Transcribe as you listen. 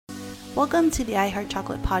Welcome to the I Heart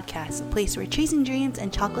Chocolate podcast, a place where chasing dreams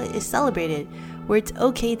and chocolate is celebrated, where it's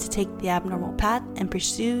okay to take the abnormal path and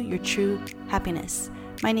pursue your true happiness.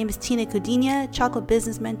 My name is Tina Codina, chocolate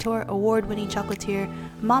business mentor, award-winning chocolatier,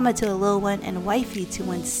 mama to a little one, and wifey to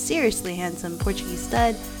one seriously handsome Portuguese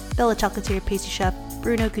stud, fellow chocolatier pastry chef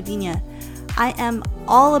Bruno Codina. I am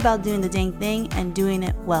all about doing the dang thing and doing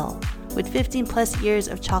it well. With 15 plus years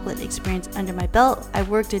of chocolate experience under my belt, I've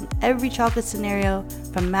worked in every chocolate scenario,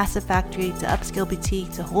 from massive factory to upscale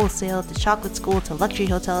boutique to wholesale to chocolate school to luxury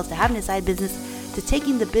hotels to having a side business to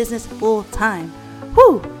taking the business full time.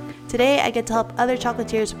 Woo! Today I get to help other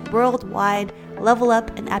chocolatiers worldwide level up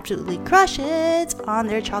and absolutely crush it on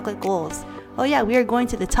their chocolate goals. Oh yeah, we are going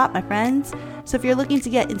to the top, my friends. So if you're looking to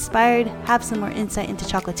get inspired, have some more insight into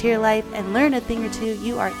chocolatier life, and learn a thing or two,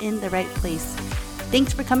 you are in the right place.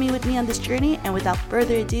 Thanks for coming with me on this journey, and without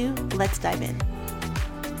further ado, let's dive in.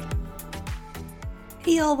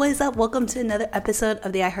 Hey y'all, what is up? Welcome to another episode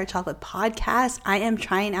of the I Heart Chocolate podcast. I am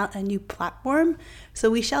trying out a new platform, so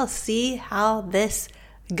we shall see how this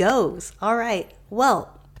goes. All right,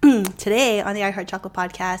 well, today on the I Heart Chocolate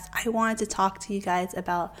podcast, I wanted to talk to you guys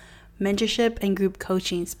about mentorship and group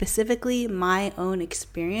coaching, specifically my own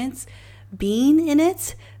experience being in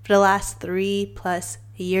it for the last 3+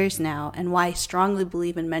 years now, and why I strongly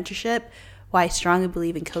believe in mentorship, why I strongly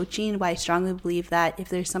believe in coaching, why I strongly believe that if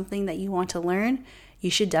there's something that you want to learn,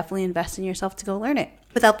 you should definitely invest in yourself to go learn it.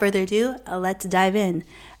 Without further ado, let's dive in.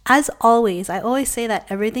 As always, I always say that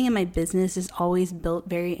everything in my business is always built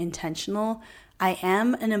very intentional. I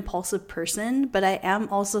am an impulsive person, but I am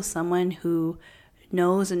also someone who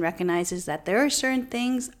knows and recognizes that there are certain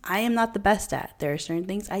things I am not the best at. There are certain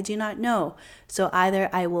things I do not know. So either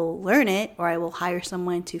I will learn it or I will hire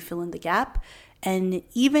someone to fill in the gap. And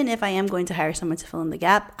even if I am going to hire someone to fill in the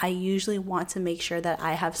gap, I usually want to make sure that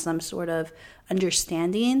I have some sort of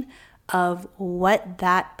understanding of what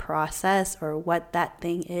that process or what that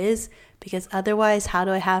thing is, because otherwise, how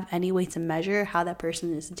do I have any way to measure how that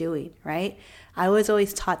person is doing, right? I was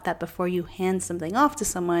always taught that before you hand something off to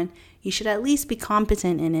someone, you should at least be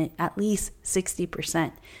competent in it, at least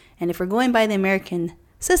 60%. And if we're going by the American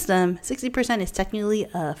system, 60% is technically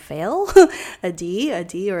a fail, a D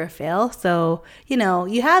or a fail. So,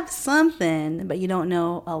 you have something, but you don't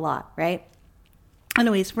know a lot, right?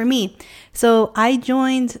 Anyways, for me, so I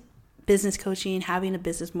joined business coaching, having a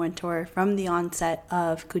business mentor from the onset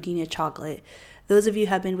of Codina Chocolate. Those of you who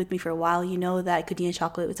have been with me for a while, you know that Codina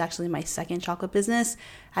Chocolate was actually my second chocolate business.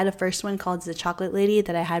 I had a first one called The Chocolate Lady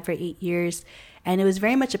that I had for 8 years, and it was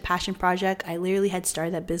very much a passion project. I literally had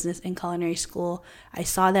started that business in culinary school. I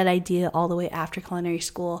saw that idea all the way after culinary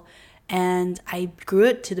school, and I grew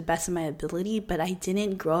it to the best of my ability, but I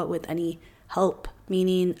didn't grow it with any help,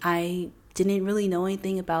 meaning I didn't really know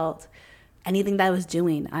anything about anything that I was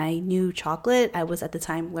doing. I knew chocolate. I was at the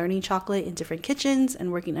time learning chocolate in different kitchens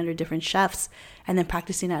and working under different chefs, and then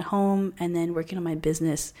practicing at home, and then working on my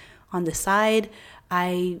business on the side.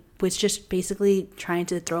 I was just basically trying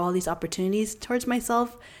to throw all these opportunities towards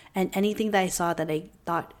myself, and anything that I saw that I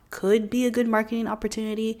thought could be a good marketing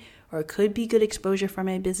opportunity or could be good exposure for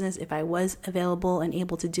my business, if I was available and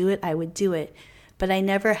able to do it, I would do it. But I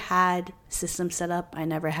never had systems set up. I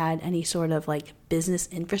never had any sort of business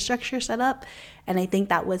infrastructure set up. And I think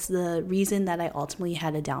that was the reason that I ultimately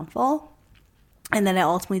had a downfall. And then I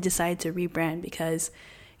ultimately decided to rebrand because,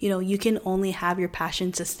 you can only have your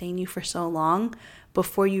passion sustain you for so long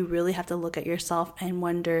before you really have to look at yourself and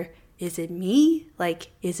wonder, is it me?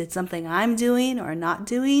 Is it something I'm doing or not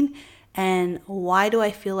doing? And why do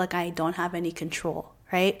I feel like I don't have any control,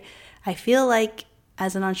 right? I feel like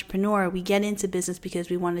as an entrepreneur, we get into business because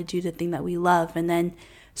we want to do the thing that we love. And then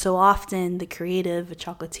so often the creative, a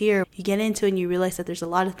chocolatier, you get into it and you realize that there's a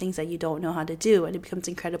lot of things that you don't know how to do, and it becomes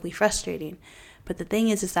incredibly frustrating. But the thing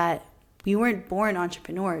is that we weren't born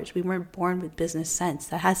entrepreneurs. We weren't born with business sense.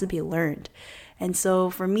 That has to be learned. And so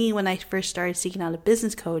for me, when I first started seeking out a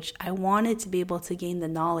business coach, I wanted to be able to gain the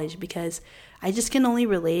knowledge, because I just can only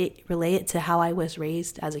relate it to how I was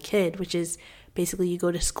raised as a kid, which is basically you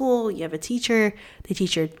go to school, you have a teacher, the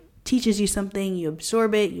teacher teaches you something, you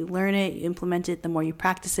absorb it, you learn it, you implement it. The more you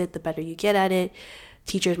practice it, the better you get at it.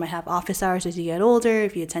 Teachers might have office hours as you get older.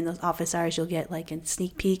 If you attend those office hours, you'll get a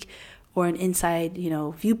sneak peek or an inside,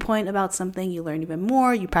 viewpoint about something. You learn even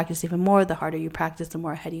more, you practice even more. The harder you practice, the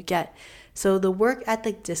more ahead you get. So the work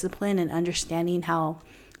ethic, discipline, and understanding how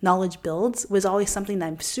knowledge builds was always something that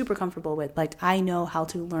I'm super comfortable with. I know how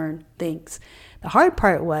to learn things. The hard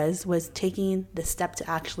part was taking the step to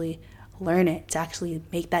actually learn it, to actually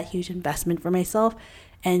make that huge investment for myself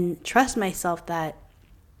and trust myself that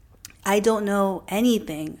I don't know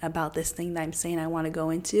anything about this thing that I'm saying I want to go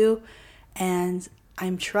into, and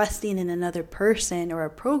I'm trusting in another person or a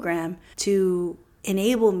program to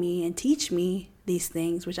enable me and teach me these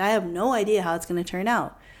things, which I have no idea how it's going to turn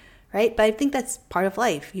out, right? But I think that's part of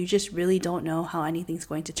life. You just really don't know how anything's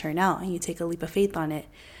going to turn out, and you take a leap of faith on it.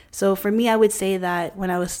 So for me, I would say that when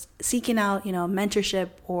I was seeking out, mentorship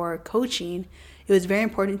or coaching, it was very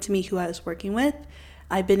important to me who I was working with.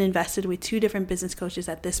 I've been invested with 2 different business coaches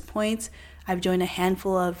at this point. I've joined a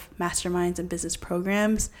handful of masterminds and business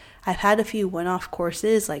programs. I've had a few one-off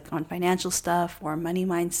courses like on financial stuff or money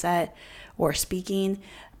mindset or speaking,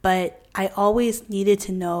 but I always needed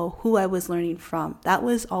to know who I was learning from. That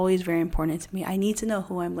was always very important to me. I need to know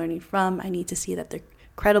who I'm learning from. I need to see that they're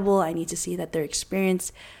credible. I need to see that they're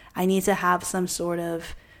experienced. I need to have some sort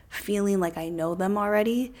of feeling like I know them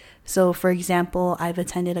already. So for example, I've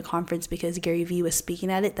attended a conference because Gary Vee was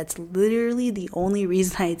speaking at it. That's literally the only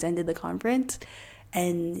reason I attended the conference.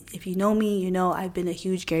 And if you know me, you know I've been a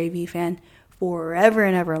huge Gary Vee fan forever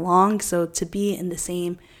and ever long. So to be in the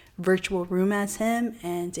same virtual room as him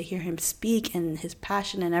and to hear him speak and his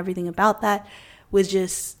passion and everything about that was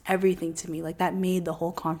just everything to me. Like that made the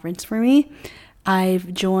whole conference for me.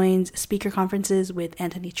 I've joined speaker conferences with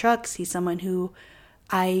Anthony Trucks. He's someone who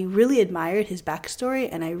I really admired his backstory,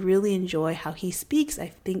 and I really enjoy how he speaks. I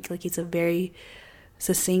think he's a very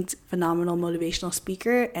succinct, phenomenal, motivational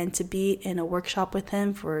speaker, and to be in a workshop with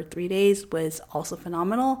him for 3 days was also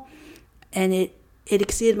phenomenal, and it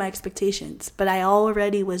exceeded my expectations. But I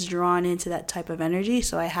already was drawn into that type of energy,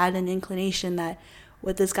 so I had an inclination that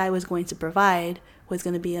what this guy was going to provide was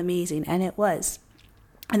going to be amazing, and it was.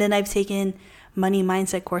 And then I've taken money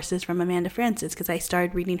mindset courses from Amanda Francis because I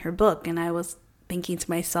started reading her book, and I was thinking to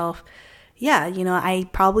myself, I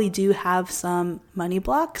probably do have some money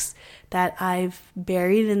blocks that I've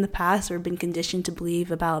buried in the past or been conditioned to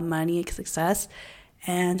believe about money and success,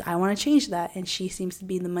 and I want to change that. And she seems to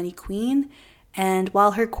be the money queen. And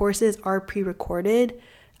while her courses are pre-recorded,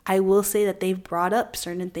 I will say that they've brought up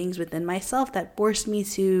certain things within myself that forced me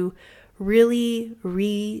to really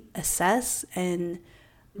reassess and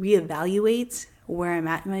reevaluate where I'm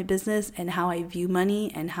at in my business and how I view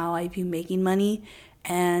money and how I view making money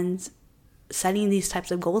and setting these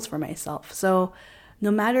types of goals for myself. So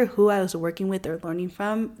no matter who I was working with or learning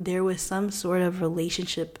from, there was some sort of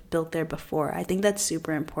relationship built there before. I think that's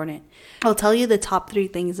super important. I'll tell you the top 3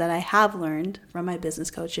 things that I have learned from my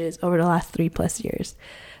business coaches over the last 3+ years.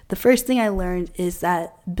 The first thing I learned is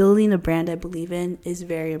that building a brand I believe in is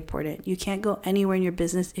very important. You can't go anywhere in your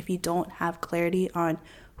business if you don't have clarity on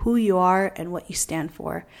who you are and what you stand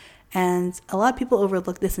for. And a lot of people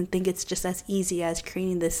overlook this and think it's just as easy as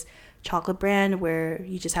creating this chocolate brand where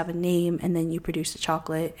you just have a name and then you produce the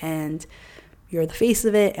chocolate and you're the face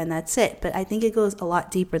of it and that's it. But I think it goes a lot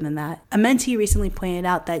deeper than that. A mentee recently pointed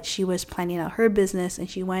out that she was planning out her business and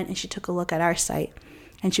she went and she took a look at our site.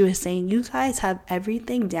 And she was saying, you guys have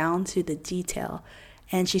everything down to the detail.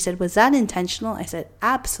 And she said, was that intentional? I said,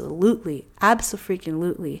 absolutely.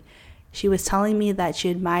 Abso-freaking-lutely. She was telling me that she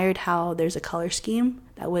admired how there's a color scheme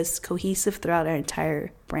that was cohesive throughout our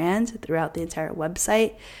entire brand, throughout the entire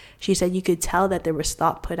website. She said you could tell that there was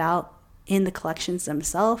thought put out in the collections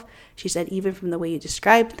themselves. She said even from the way you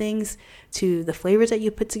describe things to the flavors that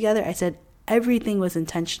you put together, I said everything was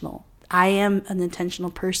intentional. I am an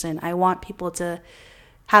intentional person. I want people to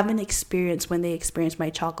have an experience when they experience my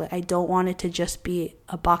chocolate. I don't want it to just be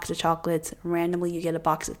a box of chocolates. Randomly you get a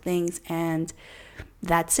box of things and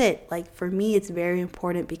that's it. Like for me, it's very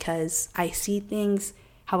important because I see things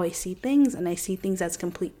how I see things and I see things as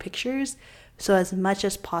complete pictures. So as much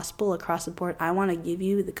as possible across the board, I want to give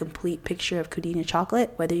you the complete picture of Codina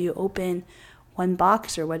chocolate, whether you open one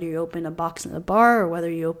box or whether you open a box in the bar or whether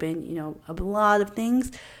you open, a lot of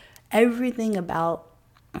things. Everything about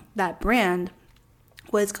that brand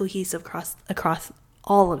was cohesive across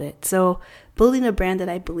all of it. So building a brand that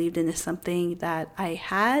I believed in is something that I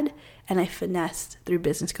had and I finessed through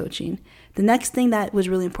business coaching. The next thing that was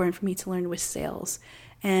really important for me to learn was sales.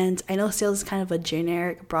 And I know sales is kind of a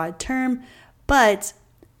generic, broad term, but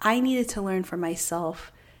I needed to learn for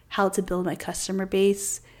myself how to build my customer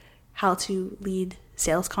base, how to lead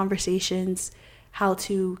sales conversations, how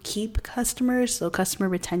to keep customers, so customer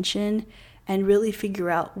retention, and really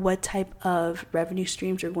figure out what type of revenue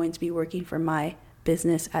streams are going to be working for my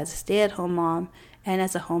business as a stay-at-home mom and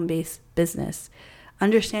as a home-based business.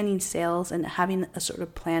 Understanding sales and having a sort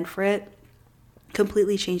of plan for it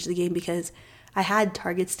completely changed the game because I had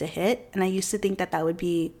targets to hit, and I used to think that would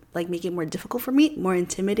be like make it more difficult for me, more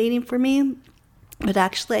intimidating for me. But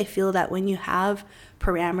actually, I feel that when you have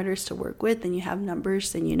parameters to work with and you have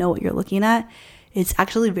numbers and you know what you're looking at, it's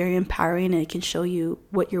actually very empowering, and it can show you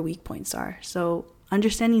what your weak points are. So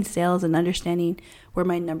understanding sales and understanding where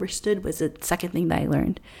my numbers stood was the second thing that I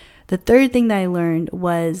learned. The third thing that I learned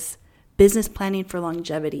was business planning for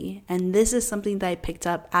longevity. And this is something that I picked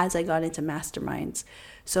up as I got into masterminds.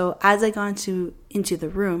 So as I got into the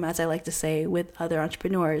room, as I like to say, with other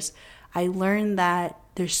entrepreneurs, I learned that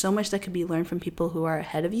there's so much that could be learned from people who are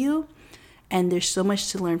ahead of you. And there's so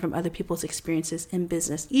much to learn from other people's experiences in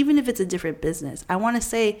business, even if it's a different business. I want to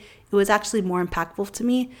say it was actually more impactful to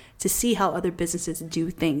me to see how other businesses do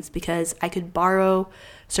things, because I could borrow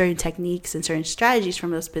certain techniques and certain strategies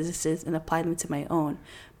from those businesses and apply them to my own.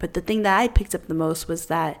 But the thing that I picked up the most was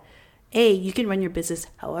that, A, you can run your business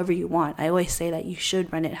however you want. I always say that you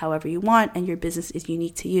should run it however you want, and your business is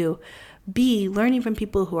unique to you. B, learning from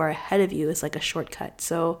people who are ahead of you is like a shortcut.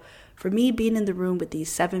 So for me, being in the room with these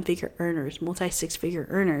 7-figure earners, multi-6-figure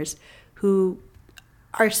earners who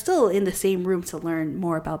are still in the same room to learn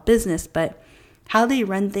more about business, but how they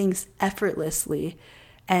run things effortlessly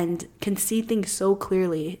and can see things so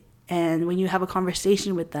clearly. And when you have a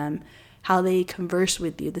conversation with them, how they converse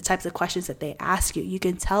with you, the types of questions that they ask you, you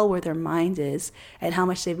can tell where their mind is and how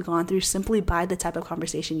much they've gone through simply by the type of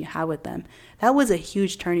conversation you have with them. That was a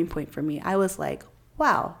huge turning point for me. I was like,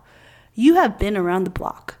 wow, you have been around the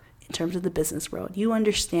block in terms of the business world. You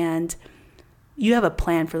understand, you have a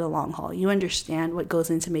plan for the long haul. You understand what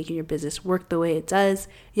goes into making your business work the way it does.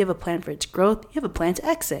 You have a plan for its growth. You have a plan to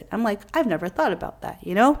exit. I'm like, I've never thought about that,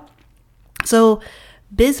 you know? So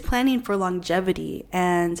biz planning for longevity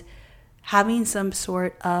and having some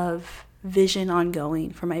sort of vision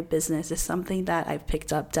ongoing for my business is something that I've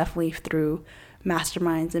picked up definitely through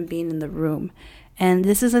masterminds and being in the room. And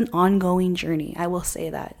this is an ongoing journey. I will say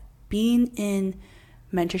that being in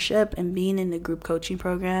mentorship and being in a group coaching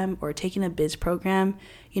program or taking a biz program,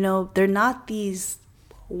 you know, they're not these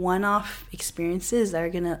one-off experiences that are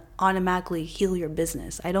going to automatically heal your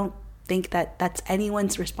business. I don't think that that's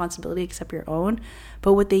anyone's responsibility except your own.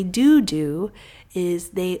 But what they do is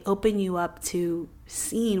they open you up to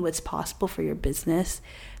seeing what's possible for your business.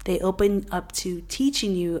 They open up to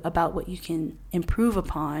teaching you about what you can improve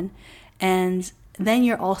upon. And then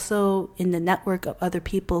you're also in the network of other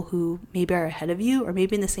people who maybe are ahead of you or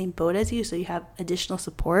maybe in the same boat as you. So you have additional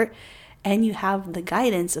support and you have the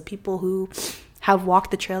guidance of people who have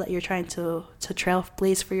walked the trail that you're trying to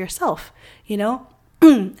trailblaze for yourself, you know?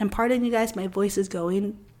 And pardon you guys, my voice is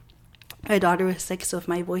going. My daughter was sick, so if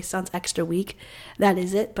my voice sounds extra weak, that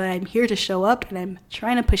is it. But I'm here to show up and I'm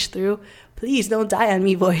trying to push through. Please don't die on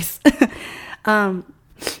me, voice.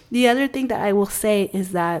 The other thing that I will say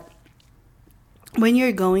is that when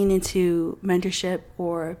you're going into mentorship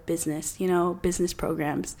or business, you know, business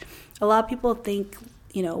programs, a lot of people think,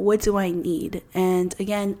 you know, what do I need? And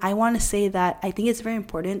again, I want to say that I think it's very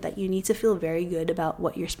important that you need to feel very good about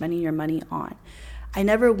what you're spending your money on. I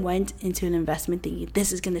never went into an investment thinking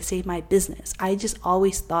this is going to save my business. I just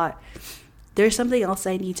always thought there's something else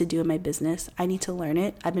I need to do in my business. I need to learn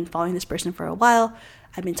it. I've been following this person for a while.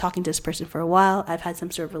 I've been talking to this person for a while. I've had some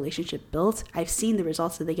sort of relationship built. I've seen the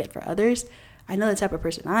results that they get for others. I know the type of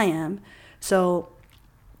person I am. So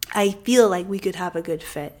I feel like we could have a good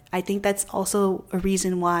fit. I think that's also a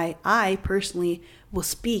reason why I personally will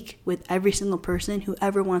speak with every single person who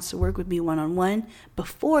ever wants to work with me one-on-one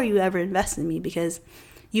before you ever invest in me, because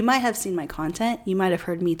you might have seen my content. You might have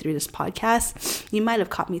heard me through this podcast. You might have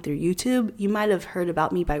caught me through YouTube. You might have heard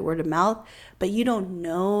about me by word of mouth, but you don't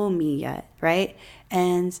know me yet, right?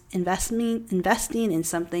 And investing in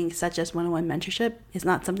something such as one-on-one mentorship is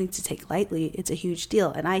not something to take lightly. It's a huge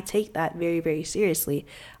deal. And I take that very, very seriously.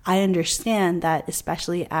 I understand that,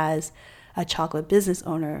 especially as a chocolate business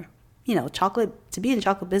owner, you know, to be in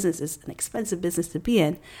chocolate business is an expensive business to be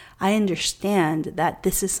in. I understand that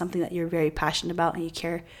this is something that you're very passionate about and you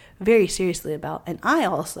care very seriously about. And I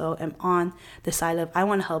also am on the side of, I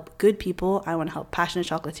want to help good people. I want to help passionate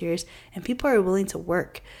chocolatiers and people are willing to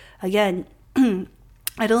work. Again,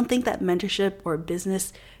 I don't think that mentorship or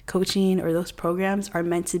business coaching or those programs are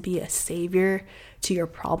meant to be a savior to your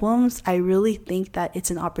problems. I really think that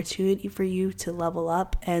it's an opportunity for you to level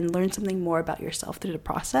up and learn something more about yourself through the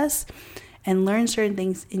process and learn certain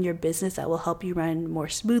things in your business that will help you run more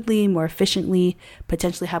smoothly, more efficiently,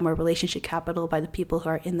 potentially have more relationship capital by the people who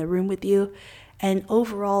are in the room with you. And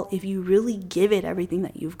overall, if you really give it everything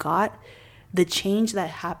that you've got, the change that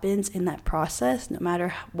happens in that process, no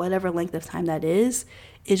matter whatever length of time that is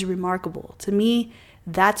remarkable. To me,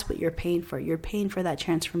 That's what you're paying for. You're paying for that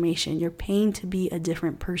transformation. You're paying to be a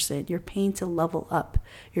different person. You're paying to level up.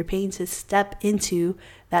 You're paying to step into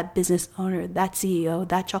that business owner, that CEO,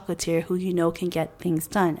 that chocolatier who you know can get things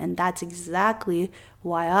done. And that's exactly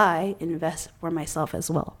why I invest for myself as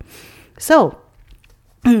well. So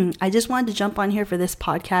I just wanted to jump on here for this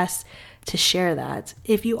podcast to share that.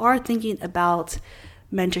 If you are thinking about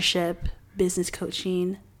mentorship, business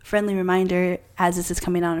coaching, friendly reminder, as this is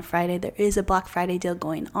coming out on Friday, there is a Black Friday deal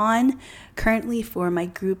going on currently for my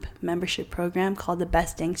group membership program called the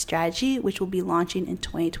Best Dang Strategy, which will be launching in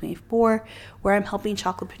 2024, where I'm helping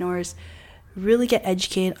chocolatepreneurs really get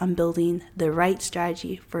educated on building the right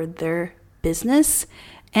strategy for their business.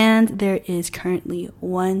 And there is currently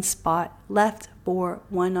one spot left for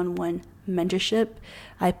one-on-one mentorship.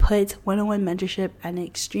 I put one-on-one mentorship at an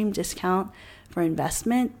extreme discount for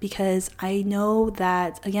investment because I know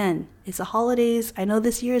that, again, it's the holidays. I know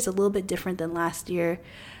this year is a little bit different than last year.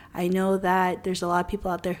 I know that there's a lot of people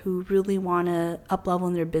out there who really want to up-level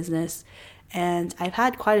in their business. And I've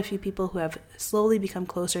had quite a few people who have slowly become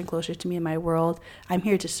closer and closer to me in my world. I'm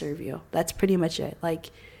here to serve you. That's pretty much it.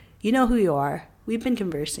 Like, you know who you are. We've been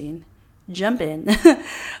conversing. Jump in.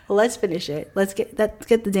 Let's finish it. Let's get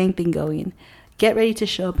the dang thing going. Get ready to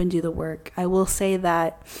show up and do the work. I will say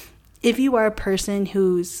that if you are a person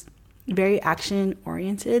who's very action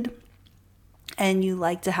oriented and you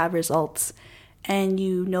like to have results and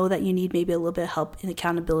you know that you need maybe a little bit of help in the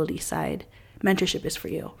accountability side, mentorship is for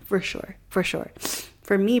you, for sure.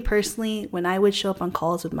 For me personally, when I would show up on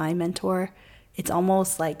calls with my mentor, it's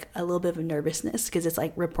almost like a little bit of a nervousness because it's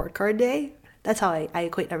like report card day. That's how I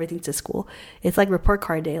equate everything to school. It's like report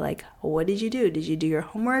card day. Like, what did you do? Did you do your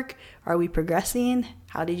homework? Are we progressing?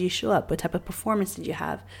 How did you show up? What type of performance did you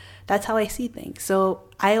have? That's how I see things. So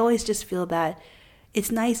I always just feel that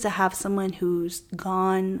it's nice to have someone who's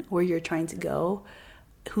gone where you're trying to go,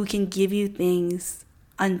 who can give you things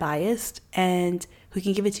unbiased and who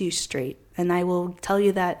can give it to you straight. And I will tell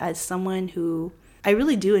you that as someone who, I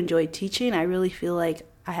really do enjoy teaching. I really feel like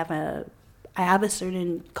I have a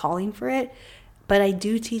certain calling for it, but I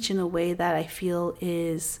do teach in a way that I feel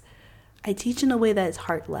I teach in a way that is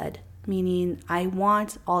heart-led, meaning I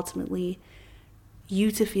want ultimately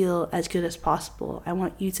you to feel as good as possible. I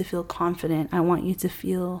want you to feel confident. I want you to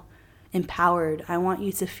feel empowered. I want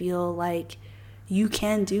you to feel like you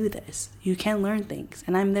can do this. You can learn things,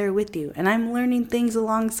 and I'm there with you, and I'm learning things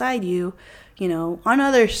alongside you, on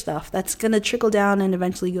other stuff that's going to trickle down and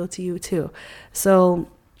eventually go to you too. So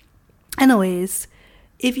anyways,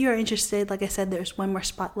 if you are interested, like I said, there's one more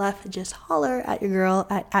spot left. Just holler at your girl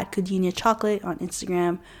at Codenia Chocolate on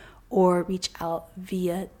Instagram or reach out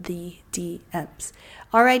via the DMs.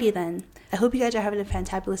 Alrighty then. I hope you guys are having a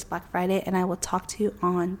fantabulous Black Friday, and I will talk to you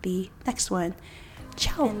on the next one.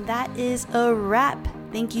 Ciao. And that is a wrap.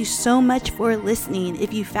 Thank you so much for listening.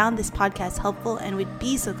 If you found this podcast helpful and would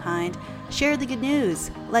be so kind, share the good news.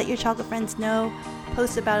 Let your chocolate friends know.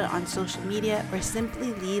 Post about it on social media, or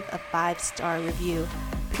simply leave a 5-star review.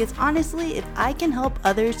 Because honestly, if I can help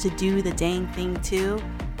others to do the dang thing too,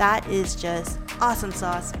 that is just awesome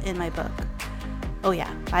sauce in my book. Oh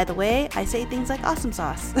yeah, by the way, I say things like awesome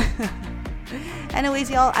sauce. Anyways,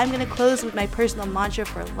 y'all, I'm going to close with my personal mantra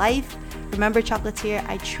for life. Remember, chocolatier,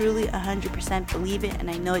 I truly 100% believe it, and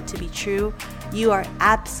I know it to be true. You are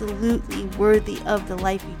absolutely worthy of the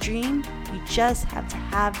life you dream. You just have to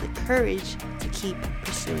have the courage to keep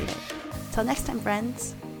pursuing it. Till next time,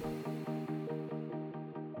 friends.